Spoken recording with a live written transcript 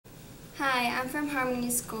Hi, I'm from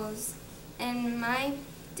Harmony Schools, and my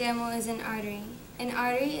demo is an artery. An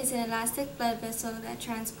artery is an elastic blood vessel that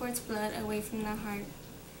transports blood away from the heart.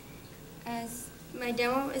 As my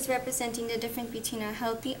demo is representing the difference between a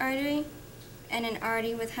healthy artery and an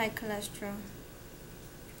artery with high cholesterol.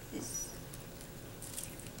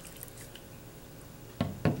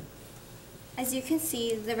 As you can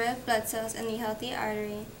see, the red blood cells in the healthy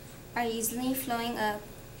artery are easily flowing up,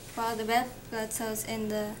 while the red blood cells in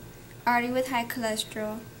the artery with high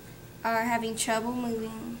cholesterol are having trouble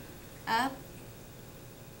moving up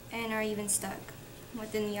and are even stuck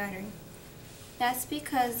within the artery. That's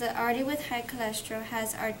because the artery with high cholesterol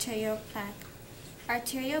has arterial plaque.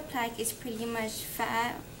 Arterial plaque is pretty much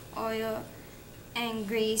fat, oil, and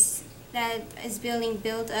grease that is being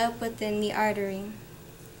built up within the artery.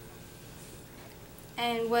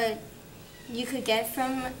 And what you could get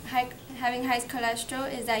from having high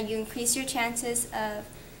cholesterol is that you increase your chances of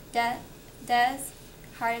death,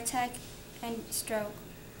 heart attack, and stroke.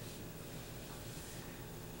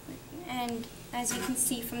 And as you can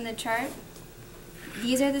see from the chart,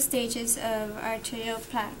 these are the stages of arterial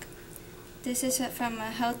plaque. This is from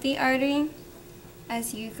a healthy artery.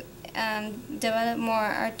 As you develop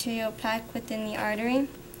more arterial plaque within the artery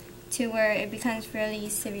to where it becomes really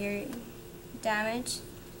severe damage,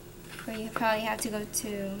 where you probably have to go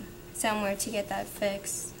to somewhere to get that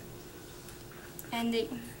fixed. And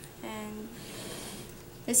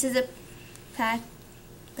this is the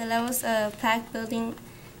levels of plaque building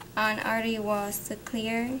on artery walls to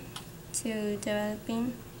clear to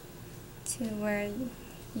developing to where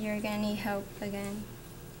you're gonna need help again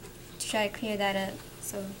to try to clear that up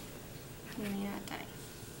so you may not die.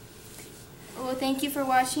 Well, thank you for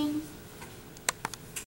watching.